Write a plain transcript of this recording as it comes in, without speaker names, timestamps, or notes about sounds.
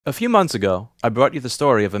A few months ago, I brought you the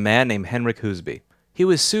story of a man named Henrik Husby. He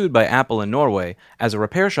was sued by Apple in Norway as a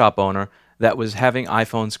repair shop owner that was having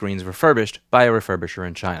iPhone screens refurbished by a refurbisher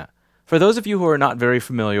in China. For those of you who are not very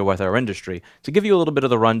familiar with our industry, to give you a little bit of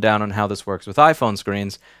the rundown on how this works with iPhone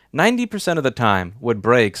screens, 90% of the time, what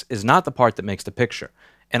breaks is not the part that makes the picture.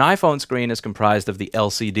 An iPhone screen is comprised of the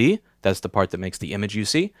LCD, that's the part that makes the image you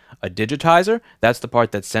see, a digitizer, that's the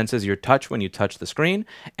part that senses your touch when you touch the screen,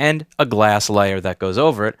 and a glass layer that goes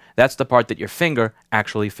over it, that's the part that your finger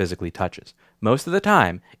actually physically touches. Most of the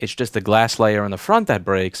time, it's just the glass layer on the front that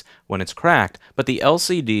breaks when it's cracked, but the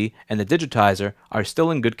LCD and the digitizer are still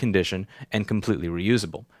in good condition and completely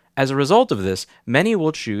reusable. As a result of this, many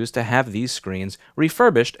will choose to have these screens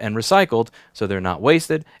refurbished and recycled so they're not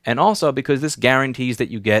wasted, and also because this guarantees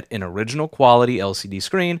that you get an original quality LCD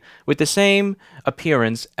screen with the same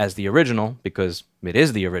appearance as the original, because it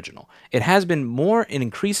is the original. It has been more and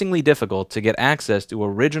increasingly difficult to get access to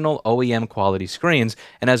original OEM quality screens,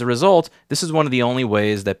 and as a result, this is one of the only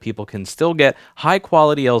ways that people can still get high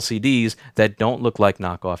quality LCDs that don't look like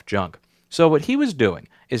knockoff junk. So what he was doing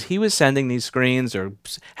is he was sending these screens or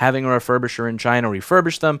having a refurbisher in China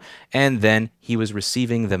refurbish them, and then he was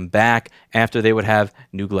receiving them back after they would have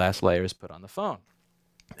new glass layers put on the phone.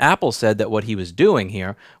 Apple said that what he was doing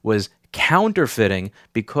here was counterfeiting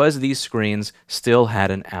because these screens still had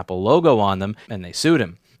an Apple logo on them, and they sued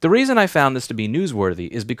him. The reason I found this to be newsworthy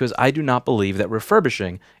is because I do not believe that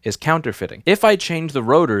refurbishing is counterfeiting. If I change the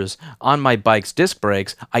rotors on my bike's disc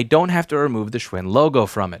brakes, I don't have to remove the Schwinn logo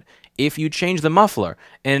from it. If you change the muffler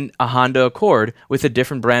in a Honda Accord with a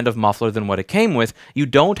different brand of muffler than what it came with, you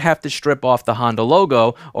don't have to strip off the Honda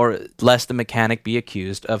logo or lest the mechanic be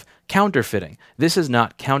accused of counterfeiting. This is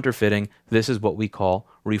not counterfeiting, this is what we call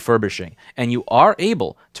refurbishing. And you are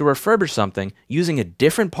able to refurbish something using a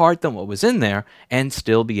different part than what was in there and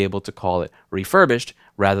still be able to call it refurbished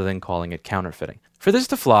rather than calling it counterfeiting. For this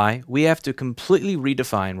to fly, we have to completely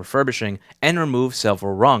redefine refurbishing and remove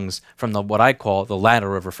several rungs from what I call the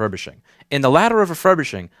ladder of refurbishing. In the ladder of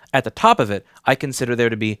refurbishing, at the top of it, I consider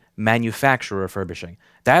there to be manufacturer refurbishing.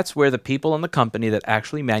 That's where the people in the company that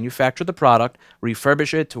actually manufacture the product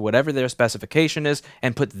refurbish it to whatever their specification is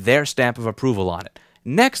and put their stamp of approval on it.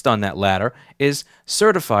 Next on that ladder is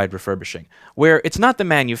certified refurbishing, where it's not the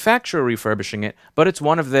manufacturer refurbishing it, but it's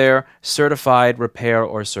one of their certified repair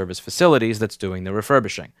or service facilities that's doing the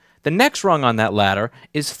refurbishing. The next rung on that ladder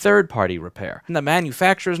is third-party repair. And the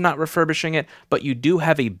manufacturer is not refurbishing it, but you do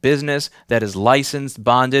have a business that is licensed,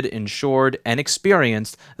 bonded, insured, and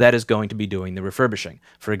experienced that is going to be doing the refurbishing.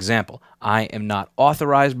 For example, I am not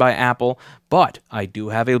authorized by Apple, but I do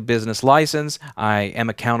have a business license, I am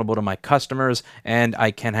accountable to my customers, and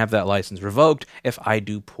I can have that license revoked if I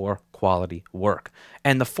do poor quality work.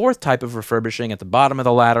 And the fourth type of refurbishing at the bottom of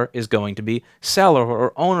the ladder is going to be seller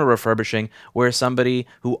or owner refurbishing, where somebody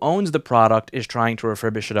who owns the product is trying to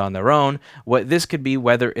refurbish it on their own. This could be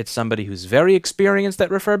whether it's somebody who's very experienced at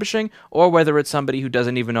refurbishing or whether it's somebody who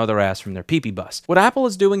doesn't even know their ass from their pee-pee bus. What Apple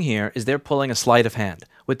is doing here is they're pulling a sleight of hand.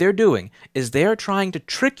 What they're doing is they're trying to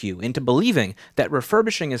trick you into believing that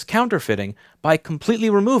refurbishing is counterfeiting by completely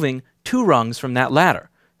removing two rungs from that ladder: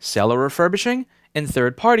 seller refurbishing and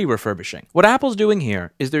third-party refurbishing. What Apple's doing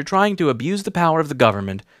here is they're trying to abuse the power of the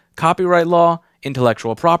government, copyright law,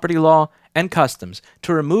 intellectual property law, and customs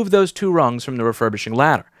to remove those two rungs from the refurbishing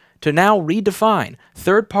ladder, to now redefine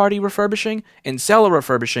third-party refurbishing and seller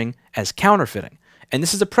refurbishing as counterfeiting. And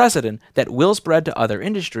this is a precedent that will spread to other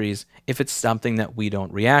industries if it's something that we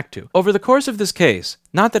don't react to. Over the course of this case,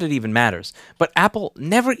 not that it even matters, but Apple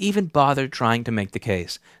never even bothered trying to make the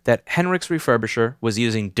case that Henrik's refurbisher was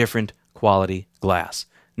using different quality glass.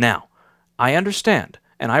 Now, I understand,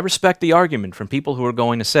 and I respect the argument from people who are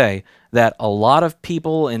going to say that a lot of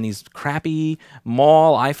people in these crappy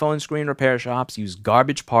mall iPhone screen repair shops use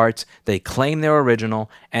garbage parts, they claim they're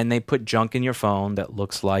original, and they put junk in your phone that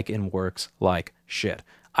looks like and works like shit.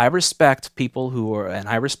 I respect people who are, and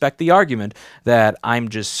I respect the argument that I'm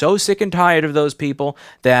just so sick and tired of those people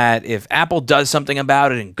that if Apple does something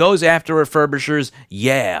about it and goes after refurbishers,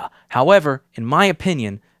 yeah. However, in my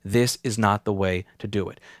opinion, this is not the way to do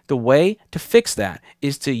it. The way to fix that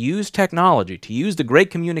is to use technology, to use the great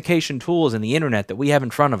communication tools and the internet that we have in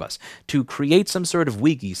front of us, to create some sort of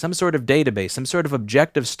wiki, some sort of database, some sort of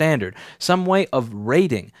objective standard, some way of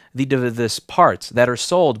rating the parts that are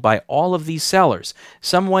sold by all of these sellers,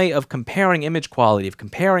 some way of comparing image quality, of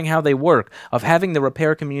comparing how they work, of having the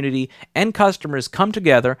repair community and customers come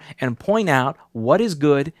together and point out what is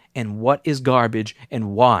good and what is garbage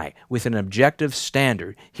and why, with an objective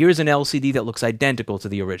standard. Here's an LCD that looks identical to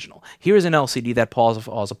the original. original. Here's an LCD that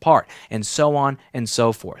falls apart, and so on and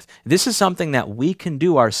so forth. This is something that we can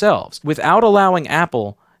do ourselves without allowing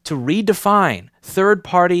Apple to redefine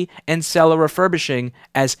third-party and seller refurbishing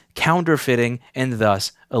as counterfeiting and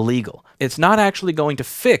thus illegal. It's not actually going to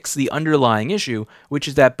fix the underlying issue, which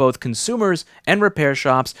is that both consumers and repair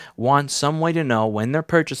shops want some way to know when they're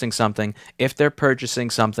purchasing something, if they're purchasing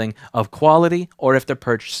something of quality or if they're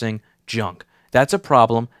purchasing junk. That's a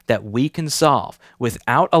problem that we can solve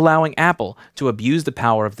without allowing Apple to abuse the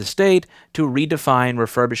power of the state to redefine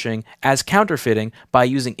refurbishing as counterfeiting by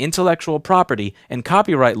using intellectual property and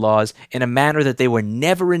copyright laws in a manner that they were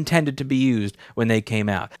never intended to be used when they came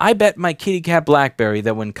out. I bet my kitty cat BlackBerry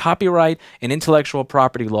that when copyright and intellectual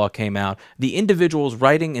property law came out, the individuals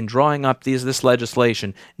writing and drawing up this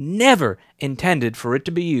legislation never intended for it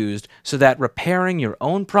to be used so that repairing your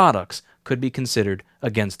own products could be considered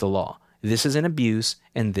against the law. This is an abuse,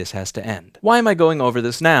 and this has to end. Why am I going over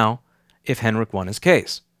this now if Henrik won his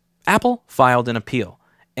case? Apple filed an appeal,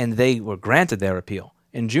 and they were granted their appeal.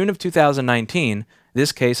 In June of 2019,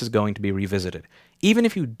 this case is going to be revisited. Even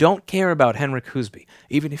if you don't care about Henrik Husby,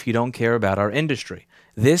 even if you don't care about our industry,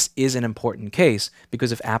 this is an important case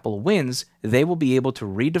because if Apple wins, they will be able to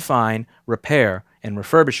redefine repair and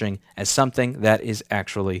refurbishing as something that is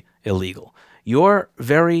actually illegal. Your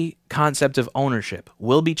very concept of ownership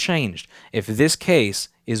will be changed if this case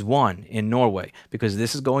is won in Norway, because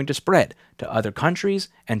this is going to spread to other countries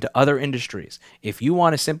and to other industries. If you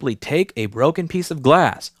want to simply take a broken piece of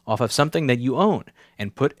glass off of something that you own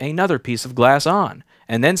and put another piece of glass on,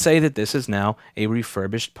 and then say that this is now a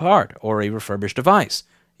refurbished part or a refurbished device,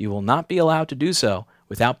 you will not be allowed to do so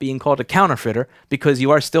without being called a counterfeiter, because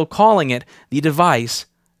you are still calling it the device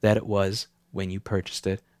that it was when you purchased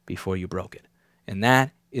it before you broke it. And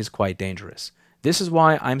that is quite dangerous. This is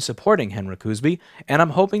why I'm supporting Henrik Husby, and I'm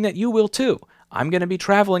hoping that you will too. I'm going to be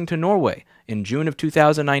traveling to Norway in June of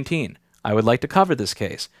 2019. I would like to cover this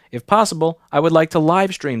case. If possible, I would like to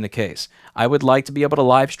live stream the case. I would like to be able to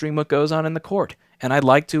live stream what goes on in the court. And I'd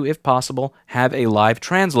like to, if possible, have a live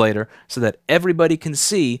translator so that everybody can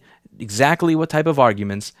see exactly what type of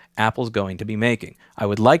arguments Apple's going to be making. I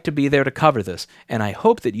would like to be there to cover this, and I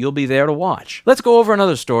hope that you'll be there to watch. Let's go over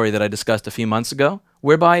another story that I discussed a few months ago,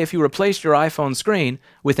 whereby if you replaced your iPhone screen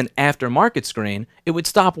with an aftermarket screen, it would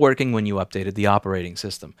stop working when you updated the operating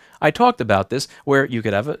system. I talked about this, where you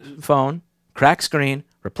could have a phone, crack screen,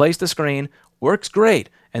 replace the screen, works great,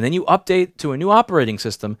 and then you update to a new operating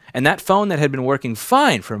system, and that phone that had been working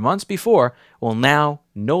fine for months before will now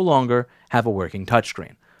no longer have a working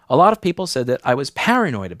touchscreen. A lot of people said that I was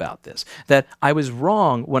paranoid about this, that I was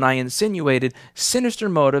wrong when I insinuated sinister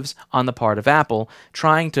motives on the part of Apple,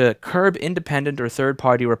 trying to curb independent or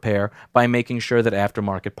third-party repair by making sure that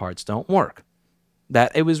aftermarket parts don't work.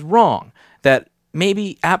 That it was wrong, that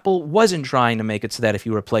maybe Apple wasn't trying to make it so that if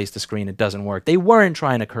you replace the screen it doesn't work. They weren't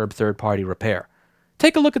trying to curb third-party repair.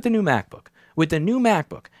 Take a look at the new MacBook. With the new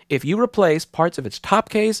MacBook, if you replace parts of its top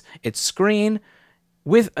case, its screen,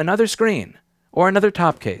 with another screen, or another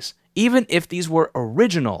top case, even if these were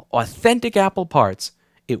original, authentic Apple parts,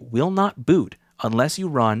 it will not boot unless you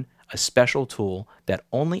run a special tool that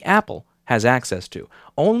only Apple has access to.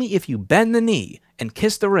 Only if you bend the knee and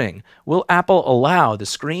kiss the ring will Apple allow the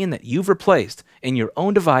screen that you've replaced in your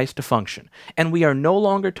own device to function. And we are no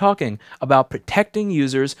longer talking about protecting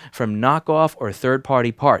users from knockoff or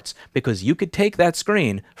third-party parts, because you could take that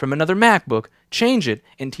screen from another MacBook, change it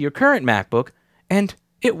into your current MacBook, and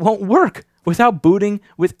it won't work without booting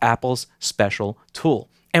with Apple's special tool.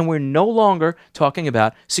 And we're no longer talking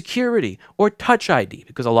about security or Touch ID,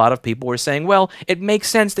 because a lot of people were saying, well, it makes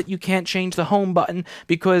sense that you can't change the home button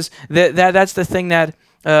because that's the thing that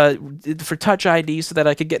for Touch ID, so that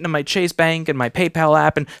I could get into my Chase Bank and my PayPal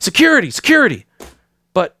app and security.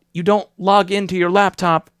 But you don't log into your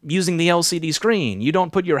laptop using the LCD screen. You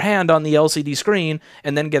don't put your hand on the LCD screen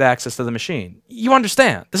and then get access to the machine. You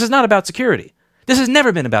understand, this is not about security. This has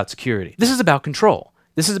never been about security. This is about control.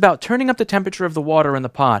 This is about turning up the temperature of the water in the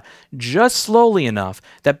pot just slowly enough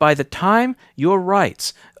that by the time your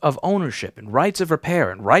rights of ownership and rights of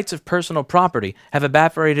repair and rights of personal property have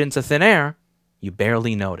evaporated into thin air, you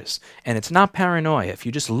barely notice. And it's not paranoia. If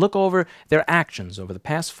you just look over their actions over the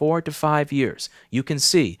past 4 to 5 years, you can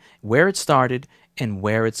see where it started and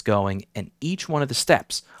where it's going, and each one of the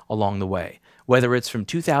steps along the way. Whether it's from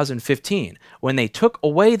 2015, when they took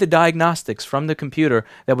away the diagnostics from the computer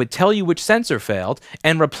that would tell you which sensor failed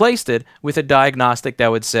and replaced it with a diagnostic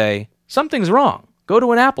that would say, something's wrong. Go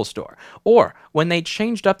to an Apple store. Or when they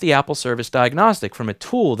changed up the Apple service Diagnostic from a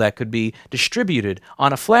tool that could be distributed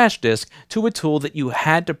on a flash disk to a tool that you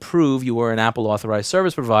had to prove you were an Apple authorized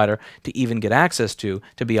service provider to even get access to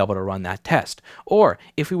be able to run that test. Or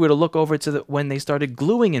if we were to look over to when they started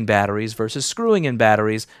gluing in batteries versus screwing in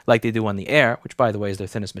batteries like they do on the Air, which by the way is their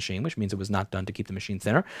thinnest machine, which means it was not done to keep the machine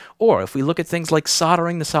thinner. Or if we look at things like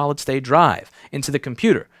soldering the solid-state drive into the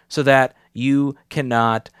computer so that you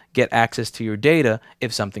cannot get access to your data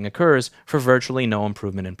if something occurs for virtually no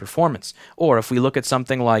improvement in performance. Or if we look at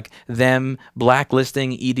something like them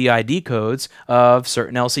blacklisting EDID codes of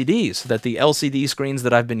certain LCDs, so that the LCD screens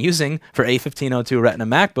that I've been using for A1502 Retina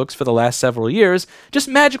MacBooks for the last several years just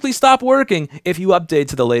magically stop working if you update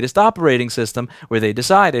to the latest operating system, where they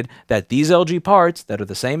decided that these LG parts that are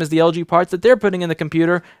the same as the LG parts that they're putting in the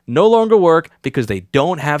computer no longer work because they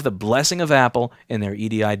don't have the blessing of Apple in their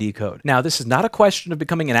EDID code. Now, this is not a question of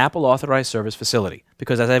becoming an Apple authorized service facility,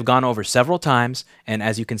 because as I've gone over several times, and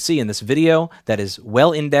as you can see in this video that is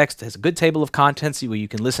well indexed, has a good table of contents where you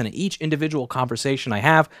can listen to each individual conversation I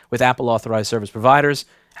have with Apple authorized service providers,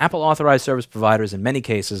 Apple authorized service providers in many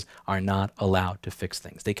cases are not allowed to fix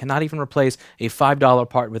things. They cannot even replace a $5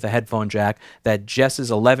 part with a headphone jack that Jess's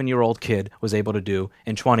 11-year-old kid was able to do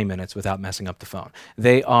in 20 minutes without messing up the phone.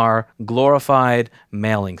 They are glorified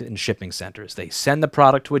mailing and shipping centers. They send the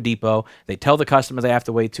product to a depot, they tell the customer they have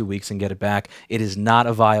to wait 2 weeks and get it back. It is not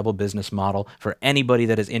a viable business model for anybody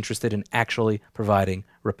that is interested in actually providing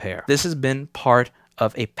repair. This has been part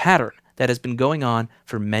of a pattern that has been going on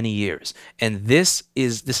for many years. And this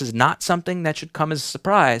is not something that should come as a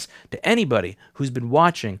surprise to anybody who's been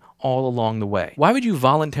watching all along the way. Why would you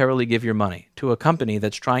voluntarily give your money to a company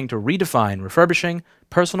that's trying to redefine refurbishing,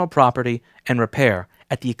 personal property, and repair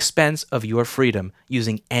at the expense of your freedom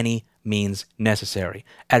using any means necessary?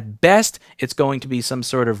 At best, it's going to be some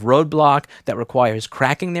sort of roadblock that requires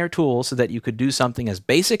cracking their tool so that you could do something as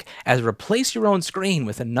basic as replace your own screen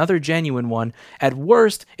with another genuine one. At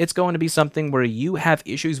worst, it's going to be something where you have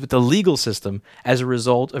issues with the legal system as a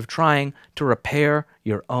result of trying to repair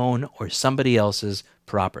your own or somebody else's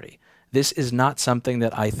property. This is not something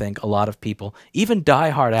that I think a lot of people, even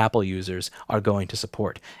die-hard Apple users, are going to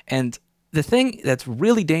support. And the thing that's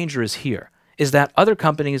really dangerous here is that other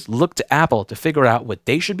companies look to Apple to figure out what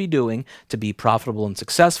they should be doing to be profitable and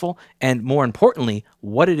successful, and more importantly,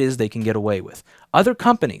 what it is they can get away with. Other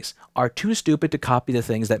companies are too stupid to copy the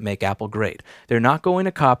things that make Apple great. They're not going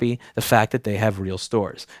to copy the fact that they have real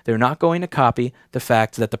stores. They're not going to copy the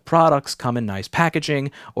fact that the products come in nice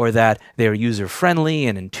packaging, or that they're user-friendly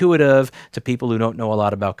and intuitive to people who don't know a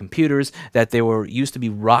lot about computers, that they used to be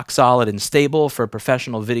rock solid and stable for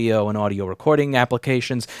professional video and audio recording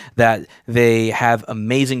applications, that they have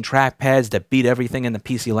amazing trackpads that beat everything in the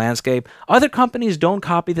PC landscape. Other companies don't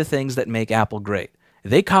copy the things that make Apple great.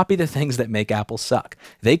 They copy the things that make Apple suck.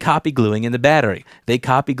 They copy gluing in the battery. They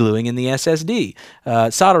copy gluing in the SSD,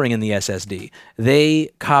 soldering in the SSD. They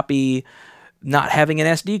copy not having an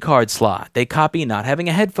SD card slot. They copy not having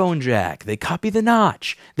a headphone jack. They copy the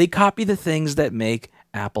notch. They copy the things that make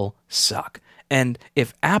Apple suck. And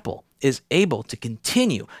if Apple is able to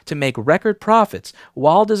continue to make record profits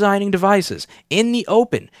while designing devices in the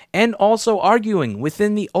open and also arguing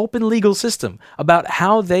within the open legal system about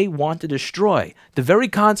how they want to destroy the very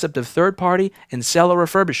concept of third-party and seller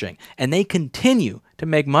refurbishing, and they continue to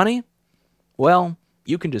make money, well,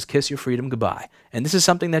 you can just kiss your freedom goodbye. And this is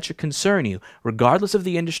something that should concern you, regardless of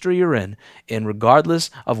the industry you're in, and regardless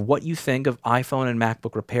of what you think of iPhone and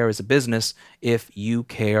MacBook repair as a business, if you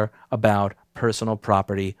care about personal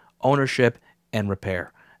property ownership and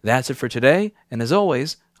repair. That's it for today, and as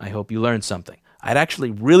always, I hope you learned something. I'd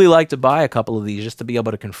actually really like to buy a couple of these just to be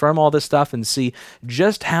able to confirm all this stuff and see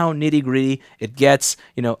just how nitty-gritty it gets.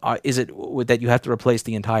 You know, is it that you have to replace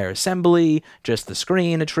the entire assembly, just the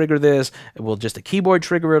screen to trigger this? Will just a keyboard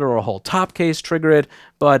trigger it, or a whole top case trigger it?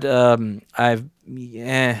 But my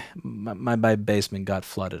basement got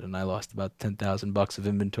flooded and I lost about 10,000 bucks of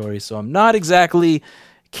inventory, so I'm not exactly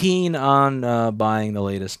keen on buying the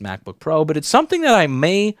latest MacBook Pro, but it's something that I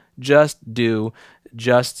may just do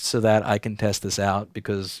just so that I can test this out,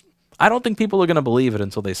 because I don't think people are going to believe it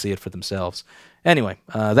until they see it for themselves. Anyway,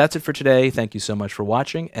 that's it for today. Thank you so much for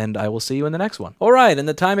watching, and I will see you in the next one. All right, in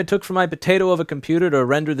the time it took for my potato of a computer to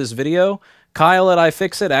render this video, Kyle at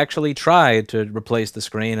iFixit actually tried to replace the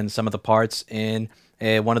screen and some of the parts in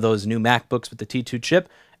one of those new MacBooks with the T2 chip,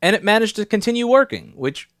 and it managed to continue working,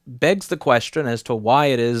 which begs the question as to why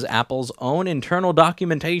it is Apple's own internal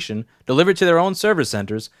documentation delivered to their own service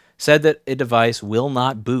centers said that a device will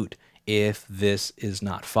not boot if this is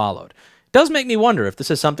not followed. does make me wonder if this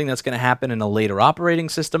is something that's going to happen in a later operating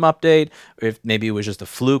system update, or if maybe it was just a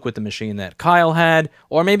fluke with the machine that Kyle had,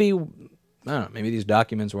 or maybe, I don't know, maybe these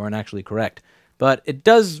documents weren't actually correct. But it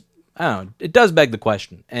does, I don't know, it does beg the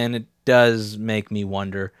question, and it does make me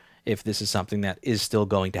wonder if this is something that is still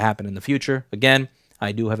going to happen in the future. Again,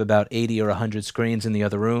 I do have about 80 or 100 screens in the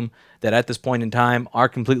other room that at this point in time are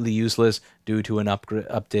completely useless due to an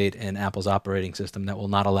update in Apple's operating system that will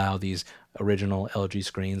not allow these original LG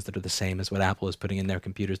screens that are the same as what Apple is putting in their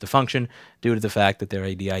computers to function, due to the fact that their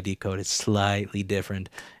ADID code is slightly different.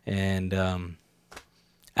 And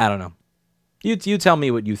I don't know. You tell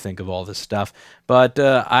me what you think of all this stuff, but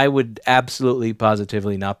I would absolutely,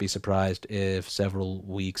 positively not be surprised if several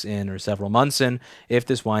weeks in or several months in, if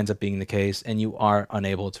this winds up being the case and you are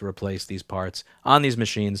unable to replace these parts on these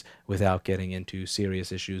machines without getting into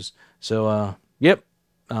serious issues. So, yep,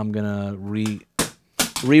 I'm gonna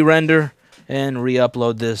re-render and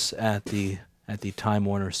re-upload this at the Time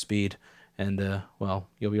Warner speed, and well,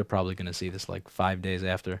 you're probably gonna see this like 5 days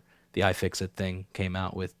after the iFixit thing came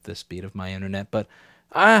out with the speed of my internet. But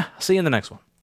see you in the next one.